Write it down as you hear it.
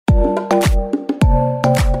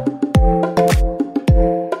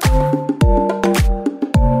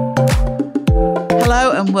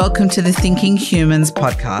and welcome to the Thinking Humans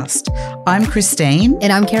podcast. I'm Christine.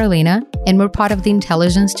 And I'm Carolina, and we're part of the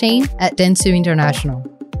intelligence team at Dentsu International.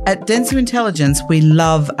 At Dentsu Intelligence, we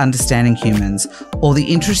love understanding humans, all the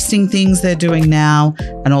interesting things they're doing now,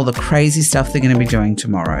 and all the crazy stuff they're going to be doing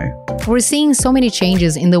tomorrow. We're seeing so many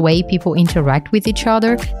changes in the way people interact with each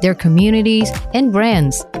other, their communities, and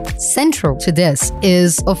brands. Central to this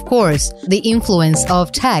is, of course, the influence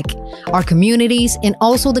of tech, our communities, and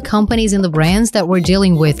also the companies and the brands that we're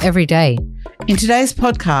dealing with every day. In today's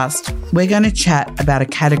podcast, we're going to chat about a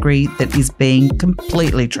category that is being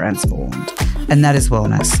completely transformed, and that is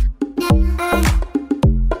wellness.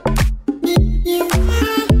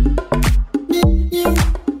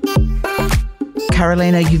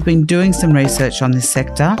 Carolina, you've been doing some research on this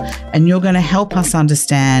sector, and you're going to help us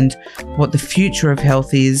understand what the future of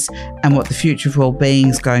health is and what the future of well-being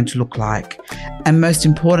is going to look like. And most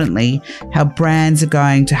importantly, how brands are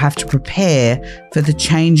going to have to prepare for the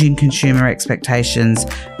changing consumer expectations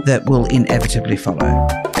that will inevitably follow.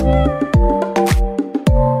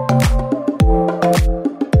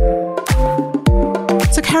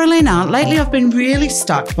 So Carolina, lately I've been really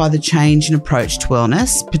struck by the change in approach to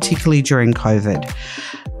wellness, particularly during COVID.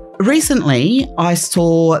 Recently, I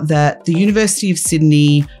saw that the University of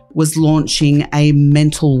Sydney was launching a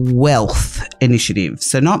mental wealth initiative.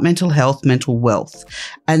 So not mental health, mental wealth.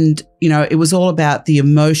 And, it was all about the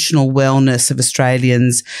emotional wellness of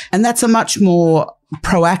Australians. And that's a much more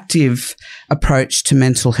proactive approach to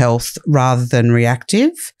mental health rather than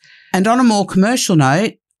reactive. And on a more commercial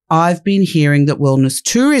note, I've been hearing that wellness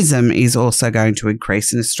tourism is also going to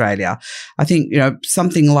increase in Australia. I think,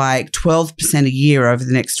 something like 12% a year over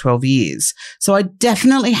the next 12 years. So I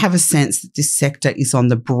definitely have a sense that this sector is on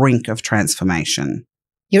the brink of transformation.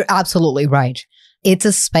 You're absolutely right. It's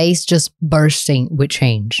a space just bursting with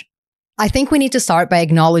change. I think we need to start by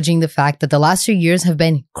acknowledging the fact that the last few years have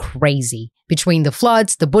been crazy. Between the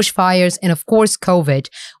floods, the bushfires, and of course, COVID,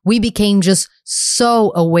 we became just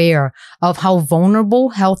so aware of how vulnerable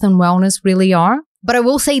health and wellness really are. But I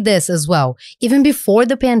will say this as well. Even before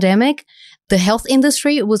the pandemic, the health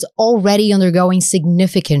industry was already undergoing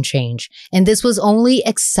significant change, and this was only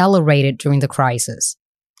accelerated during the crisis.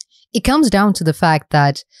 It comes down to the fact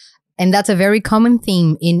that, and that's a very common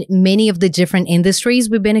theme in many of the different industries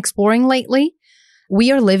we've been exploring lately,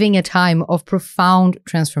 we are living a time of profound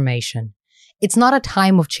transformation. It's not a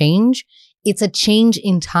time of change. It's a change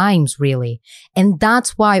in times, really. And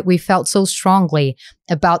that's why we felt so strongly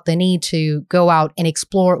about the need to go out and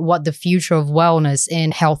explore what the future of wellness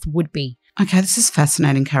and health would be. Okay, this is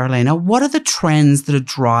fascinating, Carolina. What are the trends that are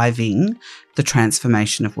driving the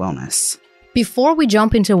transformation of wellness? Before we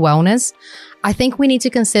jump into wellness, I think we need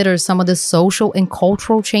to consider some of the social and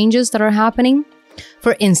cultural changes that are happening.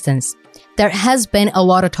 For instance, there has been a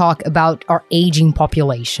lot of talk about our aging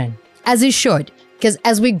population. As it should, because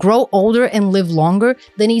as we grow older and live longer,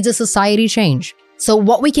 the needs of society change. So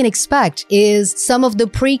what we can expect is some of the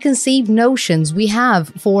preconceived notions we have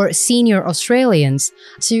for senior Australians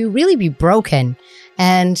to really be broken.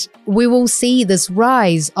 And we will see this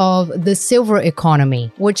rise of the silver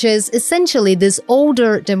economy, which is essentially this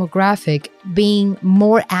older demographic being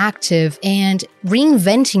more active and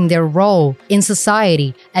reinventing their role in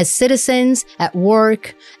society as citizens, at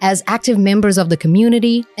work, as active members of the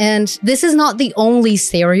community. And this is not the only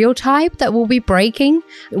stereotype that we'll be breaking.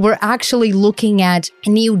 We're actually looking at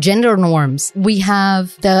new gender norms. We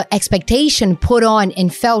have the expectation put on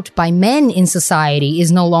and felt by men in society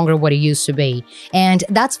is no longer what it used to be. And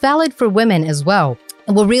that's valid for women as well.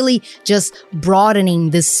 And we're really just broadening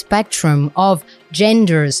the spectrum of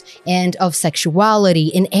genders and of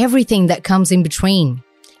sexuality and everything that comes in between.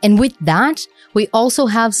 And with that, we also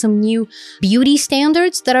have some new beauty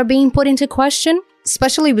standards that are being put into question,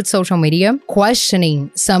 especially with social media,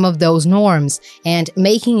 questioning some of those norms and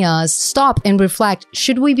making us stop and reflect,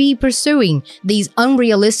 should we be pursuing these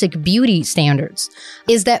unrealistic beauty standards?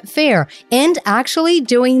 Is that fair? And actually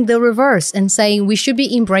doing the reverse and saying we should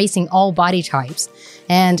be embracing all body types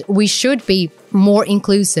and we should be more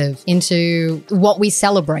inclusive into what we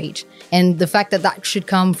celebrate and the fact that that should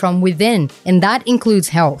come from within. And that includes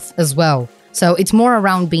health as well. So it's more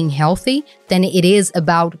around being healthy than it is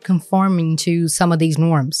about conforming to some of these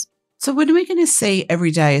norms. So when are we going to see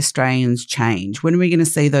everyday Australians change? When are we going to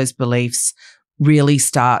see those beliefs really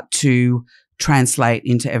start to translate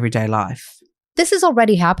into everyday life? This is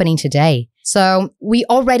already happening today. So we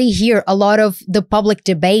already hear a lot of the public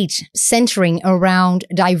debate centering around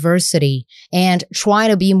diversity and trying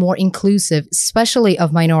to be more inclusive, especially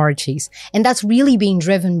of minorities. And that's really being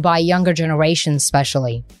driven by younger generations,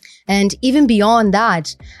 especially. And even beyond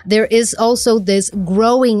that, there is also this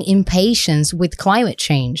growing impatience with climate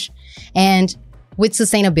change. And with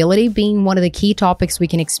sustainability being one of the key topics we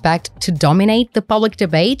can expect to dominate the public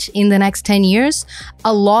debate in the next 10 years,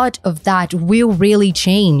 a lot of that will really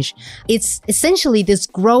change. It's essentially this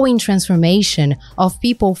growing transformation of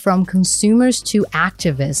people from consumers to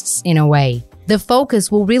activists in a way. The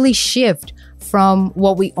focus will really shift from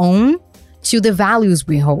what we own to the values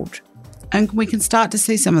we hold. And we can start to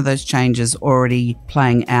see some of those changes already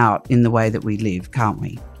playing out in the way that we live, can't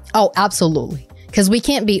we? Oh, absolutely. Because we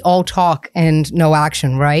can't be all talk and no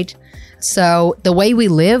action, right? So the way we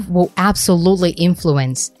live will absolutely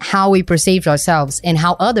influence how we perceive ourselves and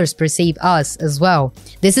how others perceive us as well.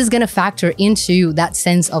 This is going to factor into that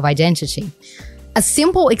sense of identity. A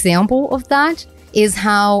simple example of that is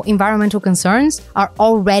how environmental concerns are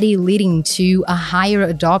already leading to a higher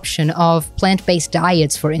adoption of plant-based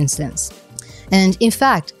diets, for instance. And in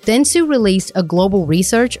fact, Dentsu released a global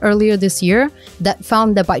research earlier this year that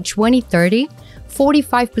found that by 2030,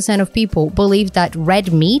 45% of people believe that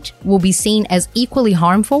red meat will be seen as equally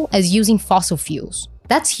harmful as using fossil fuels.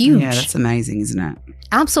 That's huge. Yeah, that's amazing, isn't it?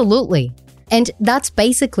 Absolutely. And that's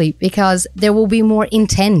basically because there will be more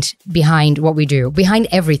intent behind what we do, behind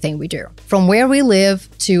everything we do. From where we live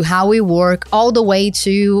to how we work, all the way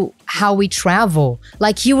to how we travel.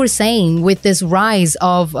 Like you were saying, with this rise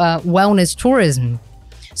of wellness tourism.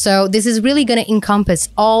 So this is really going to encompass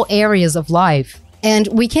all areas of life. And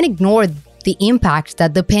we can ignore the impact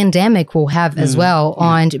that the pandemic will have as well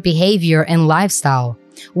on behavior and lifestyle,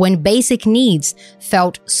 when basic needs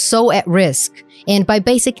felt so at risk. And by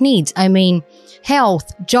basic needs, I mean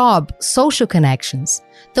health, job, social connections,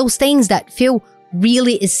 those things that feel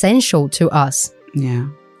really essential to us. Yeah.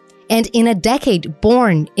 And in a decade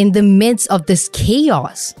born in the midst of this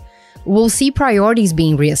chaos, we'll see priorities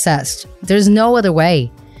being reassessed. There's no other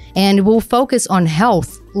way. And we'll focus on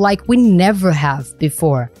health like we never have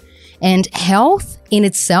before. And health in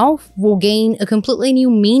itself will gain a completely new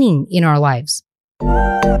meaning in our lives.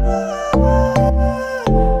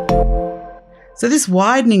 So this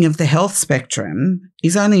widening of the health spectrum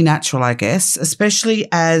is only natural, I guess, especially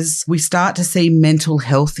as we start to see mental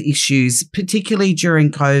health issues, particularly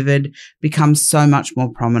during COVID, become so much more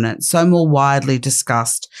prominent, so more widely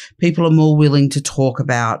discussed. People are more willing to talk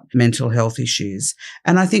about mental health issues.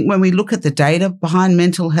 And I think when we look at the data behind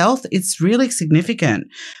mental health, it's really significant.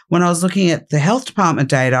 When I was looking at the health department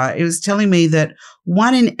data, it was telling me that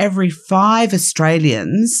 1 in every 5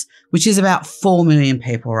 Australians, which is about 4 million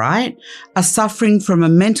people, right, are suffering from a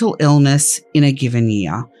mental illness in a given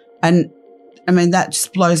year. And I mean, that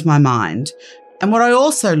just blows my mind. And what I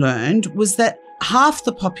also learned was that half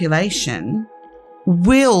the population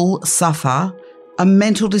will suffer a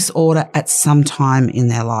mental disorder at some time in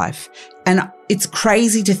their life. And it's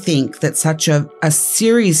crazy to think that such a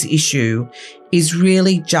serious issue is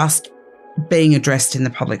really just being addressed in the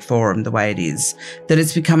public forum the way it is, that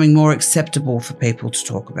it's becoming more acceptable for people to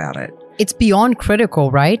talk about it. It's beyond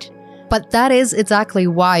critical, right? But that is exactly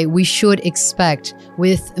why we should expect,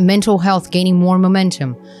 with mental health gaining more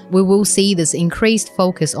momentum, we will see this increased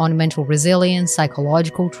focus on mental resilience,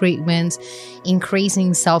 psychological treatments,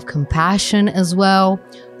 increasing self-compassion as well.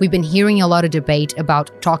 We've been hearing a lot of debate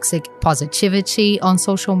about toxic positivity on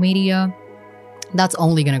social media. That's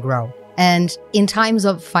only going to grow. And in times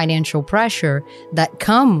of financial pressure that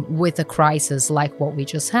come with a crisis like what we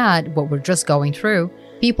just had, what we're just going through,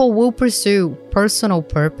 people will pursue personal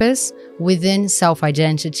purpose within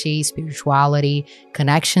self-identity, spirituality,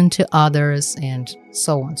 connection to others, and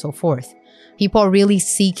so on and so forth. People are really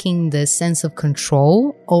seeking this sense of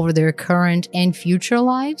control over their current and future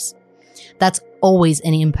lives. That's always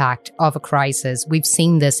an impact of a crisis. We've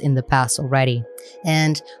seen this in the past already.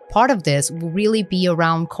 And part of this will really be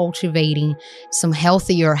around cultivating some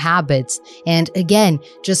healthier habits. And again,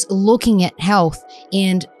 just looking at health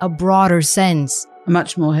in a broader sense. A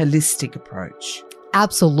much more holistic approach.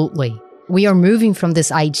 Absolutely. We are moving from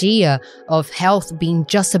this idea of health being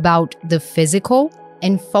just about the physical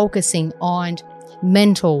and focusing on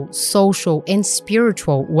mental, social, and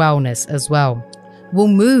spiritual wellness as well. We'll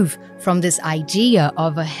move from this idea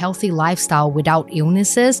of a healthy lifestyle without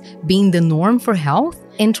illnesses being the norm for health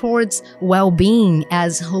and towards well-being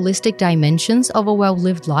as holistic dimensions of a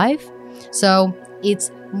well-lived life. So it's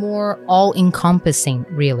more all-encompassing,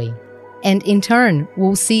 really. And in turn,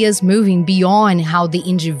 we'll see us moving beyond how the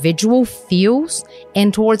individual feels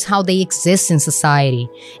and towards how they exist in society.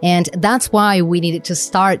 And that's why we needed to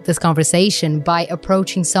start this conversation by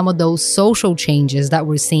approaching some of those social changes that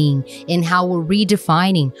we're seeing in how we're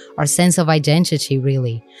redefining our sense of identity,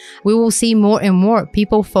 really. We will see more and more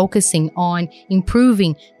people focusing on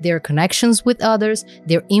improving their connections with others,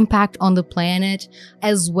 their impact on the planet,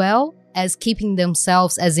 as well as keeping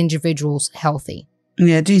themselves as individuals healthy.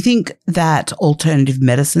 Yeah. Do you think that alternative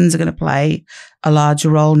medicines are going to play a larger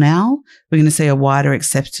role now? We're going to see a wider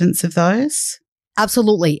acceptance of those?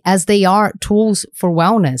 Absolutely, as they are tools for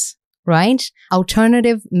wellness, right?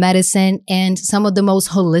 Alternative medicine and some of the most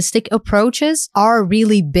holistic approaches are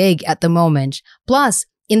really big at the moment. Plus,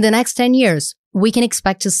 in the next 10 years, we can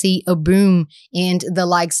expect to see a boom in the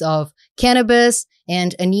likes of cannabis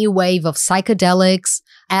and a new wave of psychedelics,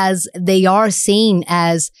 as they are seen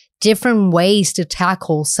as different ways to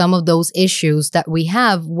tackle some of those issues that we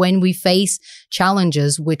have when we face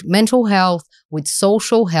challenges with mental health, with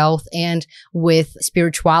social health, and with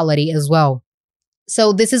spirituality as well.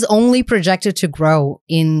 So this is only projected to grow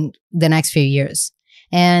in the next few years.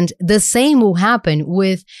 And the same will happen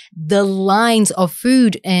with the lines of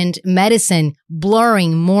food and medicine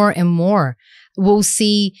blurring more and more. We'll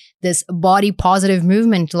see this body positive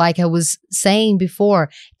movement, like I was saying before,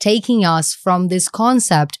 taking us from this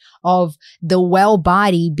concept of the well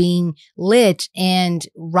body being lit and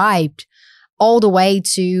ripe all the way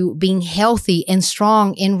to being healthy and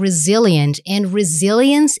strong and resilient. And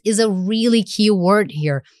resilience is a really key word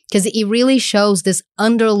here because it really shows this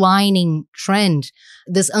underlining trend,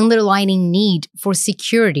 this underlining need for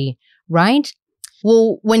security, right?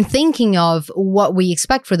 Well, when thinking of what we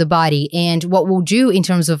expect for the body and what we'll do in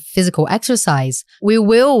terms of physical exercise, we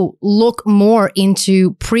will look more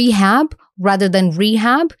into prehab rather than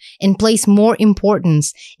rehab and place more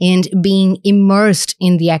importance in being immersed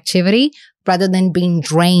in the activity rather than being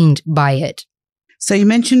drained by it. So you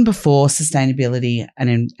mentioned before sustainability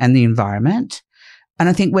and the environment, and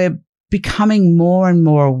I think we're becoming more and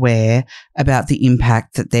more aware about the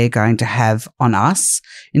impact that they're going to have on us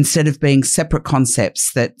instead of being separate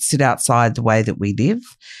concepts that sit outside the way that we live.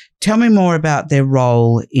 Tell me more about their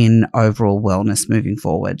role in overall wellness moving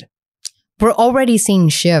forward. We're already seeing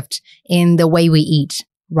shift in the way we eat,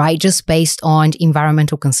 right? Just based on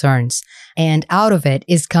environmental concerns. And out of it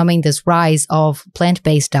is coming this rise of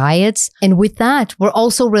plant-based diets. And with that, we're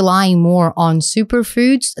also relying more on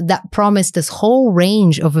superfoods that promise this whole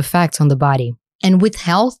range of effects on the body. And with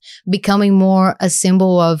health becoming more a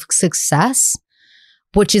symbol of success,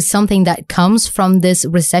 which is something that comes from this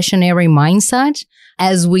recessionary mindset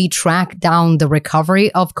as we track down the recovery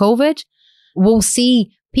of COVID, we'll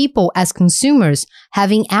see people as consumers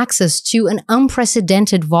having access to an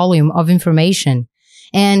unprecedented volume of information.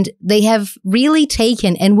 And they have really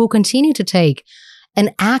taken and will continue to take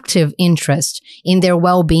an active interest in their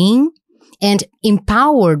well-being, and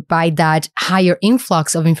empowered by that higher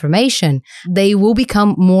influx of information, they will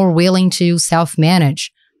become more willing to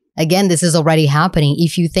self-manage. Again, this is already happening.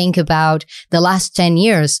 If you think about the last 10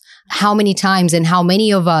 years, how many times and how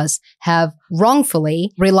many of us have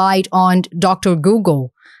wrongfully relied on Dr.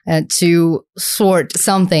 Google to sort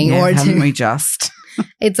something, Yeah, or haven't we just?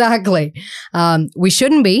 Exactly. We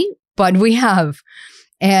shouldn't be, but we have.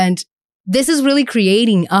 And this is really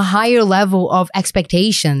creating a higher level of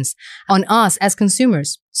expectations on us as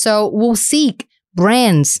consumers. So we'll seek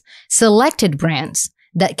brands, selected brands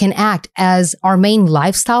that can act as our main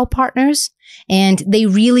lifestyle partners. And they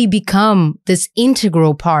really become this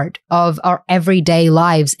integral part of our everyday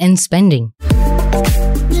lives and spending.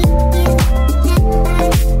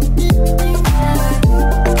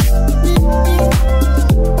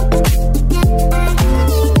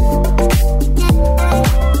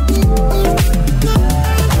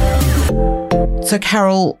 So,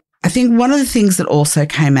 Carol, I think one of the things that also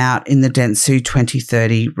came out in the Dentsu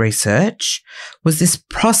 2030 research was this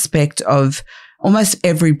prospect of almost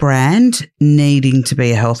every brand needing to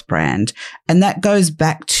be a health brand. And that goes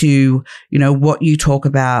back to, what you talk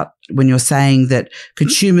about when you're saying that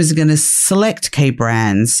consumers are going to select key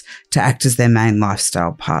brands to act as their main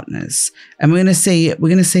lifestyle partners. And we're going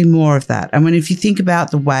to see more of that. And if you think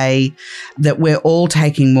about the way that we're all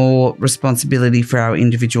taking more responsibility for our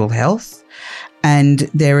individual health, And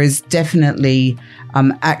there is definitely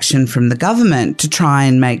action from the government to try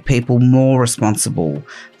and make people more responsible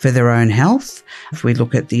for their own health. If we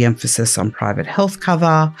look at the emphasis on private health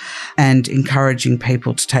cover and encouraging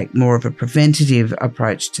people to take more of a preventative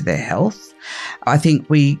approach to their health, I think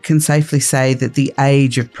we can safely say that the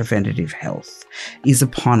age of preventative health is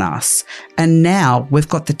upon us. And now we've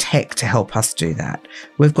got the tech to help us do that.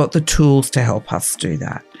 We've got the tools to help us do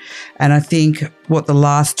that. And I think what the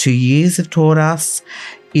last 2 years have taught us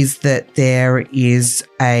is that there is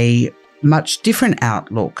a much different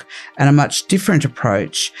outlook and a much different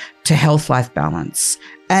approach to health-life balance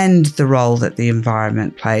and the role that the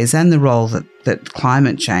environment plays and the role that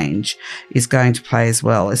climate change is going to play as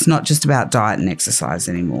well. It's not just about diet and exercise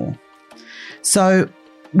anymore. So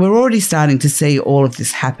we're already starting to see all of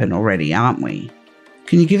this happen already, aren't we?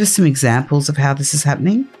 Can you give us some examples of how this is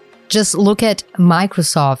happening? Just look at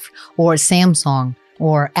Microsoft or Samsung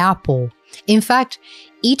or Apple. In fact,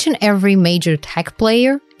 each and every major tech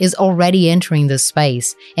player is already entering this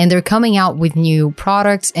space, and they're coming out with new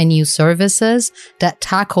products and new services that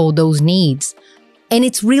tackle those needs. And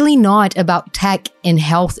it's really not about tech and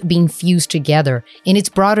health being fused together. In its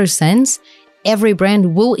broader sense, every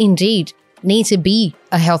brand will indeed need to be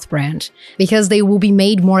a health brand because they will be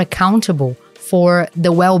made more accountable for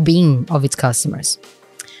the well-being of its customers.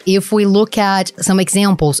 If we look at some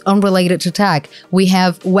examples unrelated to tech, we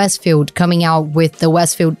have Westfield coming out with the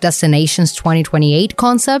Westfield Destinations 2028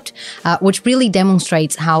 concept, which really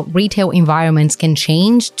demonstrates how retail environments can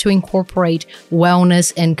change to incorporate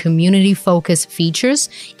wellness and community-focused features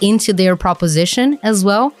into their proposition as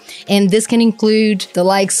well. And this can include the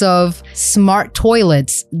likes of smart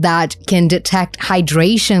toilets that can detect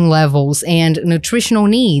hydration levels and nutritional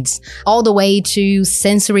needs, all the way to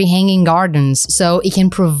sensory hanging gardens, so it can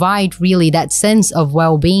provide really that sense of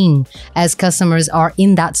well-being as customers are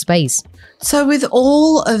in that space. So with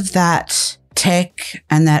all of that tech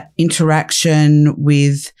and that interaction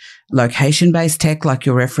with location-based tech like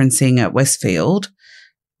you're referencing at Westfield,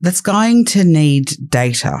 that's going to need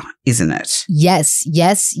data, isn't it? Yes.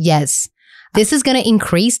 This is going to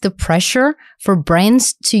increase the pressure for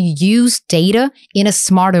brands to use data in a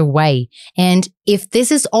smarter way. And if this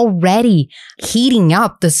is already heating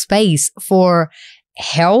up the space for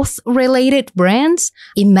health-related brands,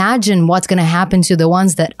 imagine what's going to happen to the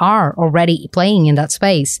ones that are already playing in that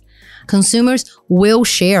space. Consumers will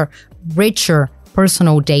share richer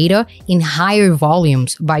personal data in higher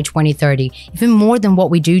volumes by 2030, even more than what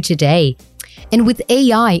we do today. And with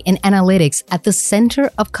AI and analytics at the center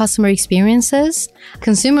of customer experiences,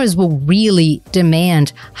 consumers will really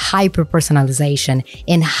demand hyper-personalization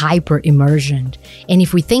and hyper-immersion. And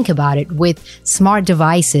if we think about it, with smart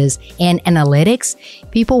devices and analytics,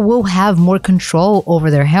 people will have more control over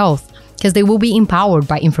their health because they will be empowered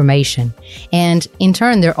by information. And in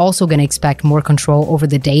turn, they're also going to expect more control over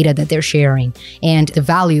the data that they're sharing and the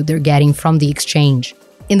value they're getting from the exchange.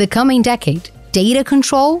 In the coming decade, data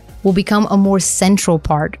control will become a more central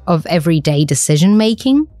part of everyday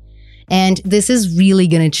decision-making. And this is really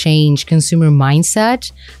going to change consumer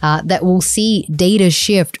mindset that will see data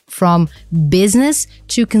shift from business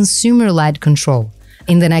to consumer-led control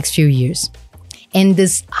in the next few years. And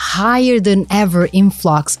this higher than ever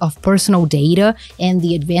influx of personal data and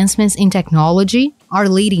the advancements in technology are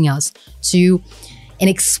leading us to an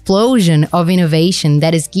explosion of innovation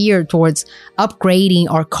that is geared towards upgrading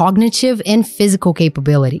our cognitive and physical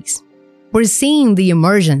capabilities. We're seeing the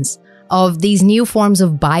emergence of these new forms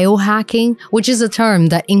of biohacking, which is a term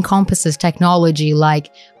that encompasses technology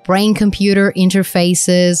like brain-computer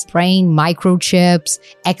interfaces, brain microchips,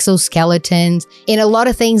 exoskeletons, and a lot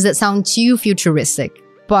of things that sound too futuristic.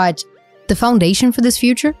 But the foundation for this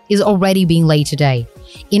future is already being laid today.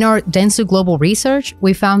 In our Dentsu Global research,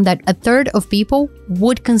 we found that a third of people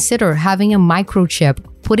would consider having a microchip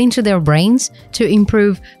put into their brains to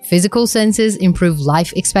improve physical senses, improve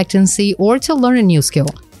life expectancy, or to learn a new skill.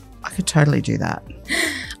 I could totally do that.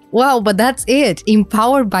 Well, but that's it.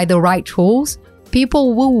 Empowered by the right tools,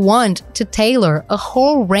 people will want to tailor a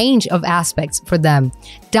whole range of aspects for them.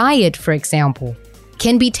 Diet, for example,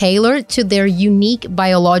 can be tailored to their unique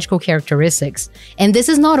biological characteristics. And this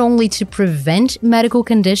is not only to prevent medical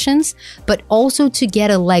conditions, but also to get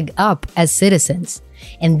a leg up as citizens.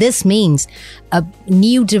 And this means a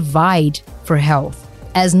new divide for health,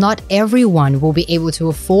 as not everyone will be able to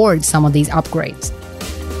afford some of these upgrades.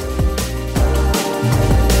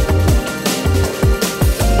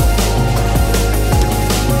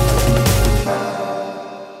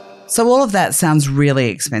 So all of that sounds really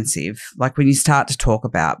expensive. Like when you start to talk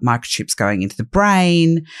about microchips going into the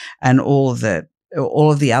brain and all of the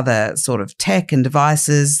all of the other sort of tech and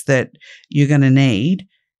devices that you're going to need,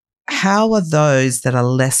 how are those that are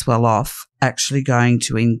less well off actually going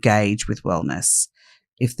to engage with wellness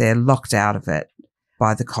if they're locked out of it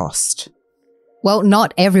by the cost? Well,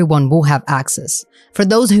 not everyone will have access. For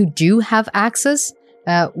those who do have access,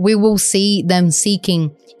 we will see them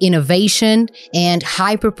seeking innovation and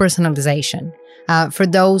hyper-personalization. For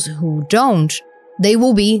those who don't, they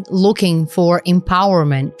will be looking for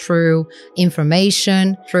empowerment through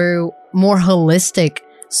information, through more holistic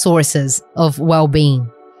sources of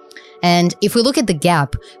well-being. And if we look at the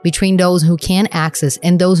gap between those who can access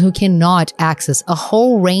and those who cannot access a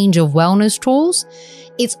whole range of wellness tools,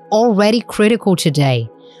 it's already critical today.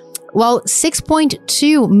 While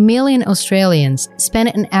 6.2 million Australians spend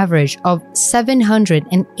an average of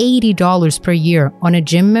 $780 per year on a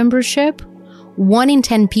gym membership, 1 in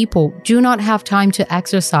 10 people do not have time to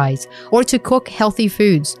exercise or to cook healthy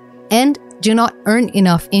foods and do not earn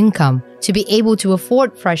enough income to be able to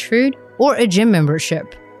afford fresh food or a gym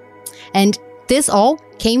membership. And this all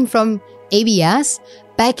came from ABS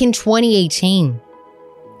back in 2018.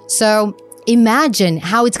 So imagine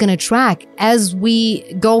how it's going to track as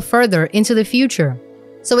we go further into the future.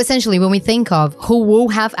 So essentially, when we think of who will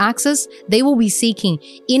have access, they will be seeking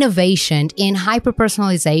innovation and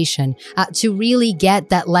hyper-personalization to really get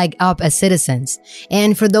that leg up as citizens.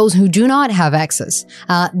 And for those who do not have access,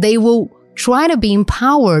 they will try to be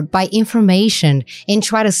empowered by information and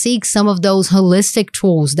try to seek some of those holistic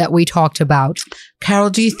tools that we talked about. Carol,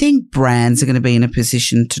 do you think brands are going to be in a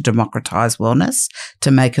position to democratize wellness,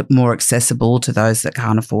 to make it more accessible to those that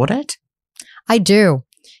can't afford it? I do,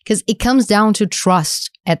 because it comes down to trust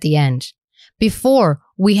at the end. Before,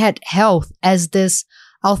 we had health as this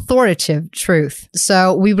authoritative truth.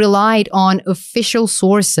 So we relied on official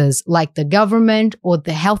sources like the government or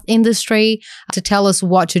the health industry to tell us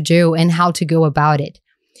what to do and how to go about it.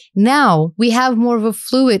 Now we have more of a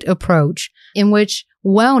fluid approach in which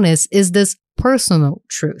wellness is this personal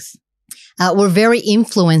truth. We're very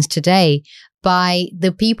influenced today by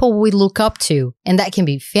the people we look up to, and that can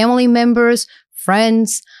be family members,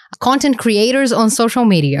 friends, content creators on social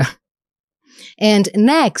media. And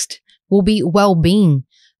next will be well-being,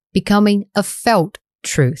 becoming a felt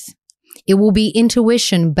truth. It will be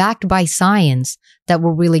intuition backed by science that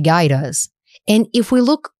will really guide us. And if we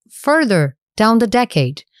look further down the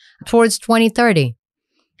decade, towards 2030,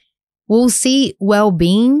 we'll see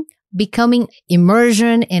well-being becoming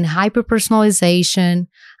immersion and hyper-personalization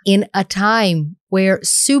in a time where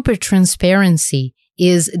super transparency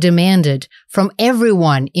is demanded from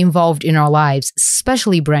everyone involved in our lives,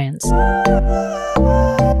 especially brands.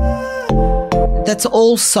 That's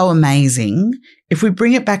all so amazing. If we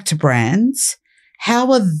bring it back to brands,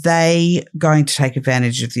 how are they going to take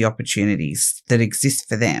advantage of the opportunities that exist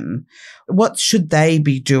for them? What should they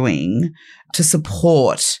be doing to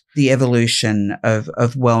support the evolution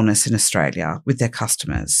of wellness in Australia with their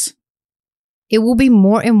customers? It will be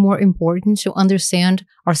more and more important to understand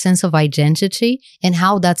our sense of identity and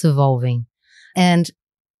how that's evolving. And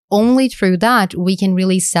only through that, we can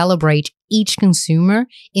really celebrate each consumer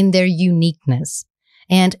in their uniqueness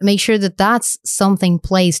and make sure that that's something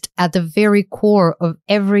placed at the very core of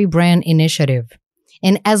every brand initiative.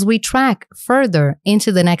 And as we track further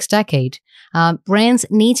into the next decade, brands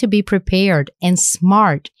need to be prepared and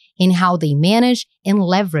smart in how they manage and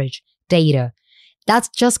leverage data. That's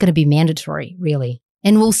just going to be mandatory, really.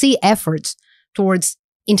 And we'll see efforts towards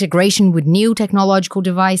integration with new technological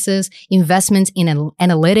devices, investments in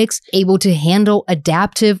analytics, able to handle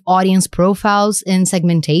adaptive audience profiles and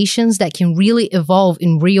segmentations that can really evolve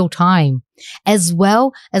in real time, as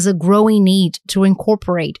well as a growing need to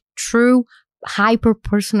incorporate true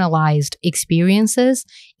hyper-personalized experiences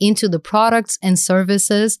into the products and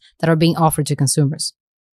services that are being offered to consumers.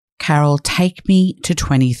 Carol, take me to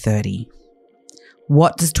 2030.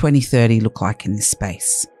 What does 2030 look like in this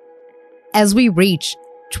space? As we reach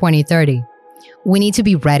 2030, we need to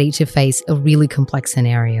be ready to face a really complex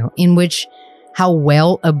scenario in which how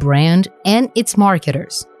well a brand and its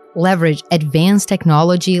marketers leverage advanced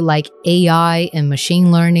technology like AI and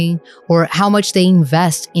machine learning, or how much they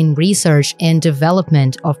invest in research and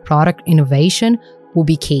development of product innovation will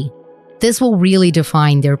be key. This will really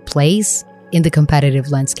define their place in the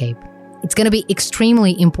competitive landscape. It's going to be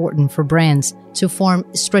extremely important for brands to form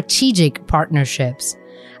strategic partnerships,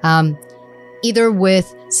 either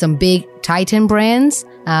with some big Titan brands,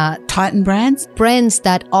 brands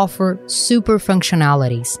that offer super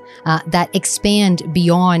functionalities, that expand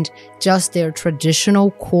beyond just their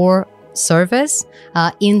traditional core service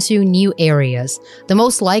into new areas. The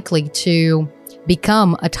most likely to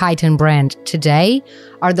become a Titan brand today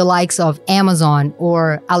are the likes of Amazon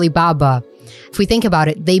or Alibaba. If we think about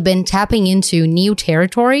it, they've been tapping into new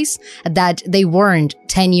territories that they weren't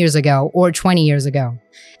 10 years ago or 20 years ago.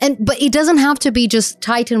 But it doesn't have to be just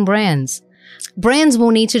Titan brands. Brands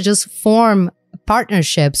will need to just form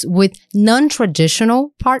partnerships with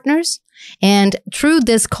non-traditional partners. And through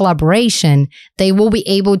this collaboration, they will be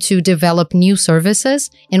able to develop new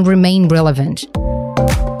services and remain relevant.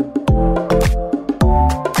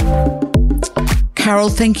 Carol,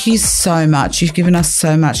 thank you so much. You've given us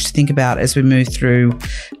so much to think about as we move through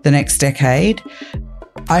the next decade.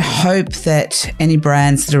 I hope that any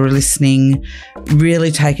brands that are listening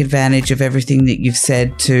really take advantage of everything that you've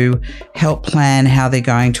said to help plan how they're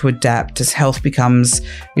going to adapt as health becomes,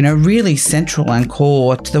 really central and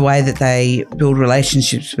core to the way that they build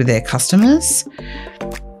relationships with their customers.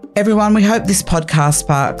 Everyone, we hope this podcast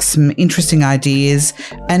sparks some interesting ideas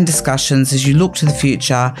and discussions as you look to the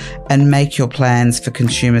future and make your plans for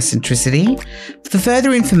consumer centricity. For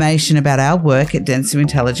further information about our work at Dentsu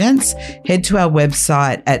Intelligence, head to our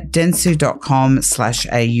website at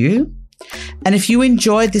dentsu.com/au. And if you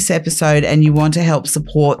enjoyed this episode and you want to help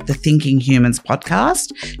support the Thinking Humans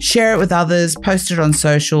podcast, share it with others, post it on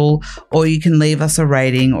social, or you can leave us a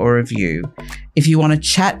rating or review. If you want to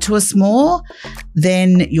chat to us more,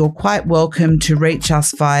 then you're quite welcome to reach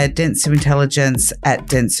us via Dentsu Intelligence at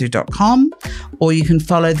dentsu.com, or you can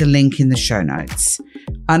follow the link in the show notes.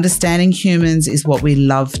 Understanding humans is what we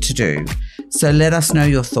love to do, so let us know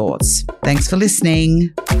your thoughts. Thanks for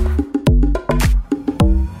listening.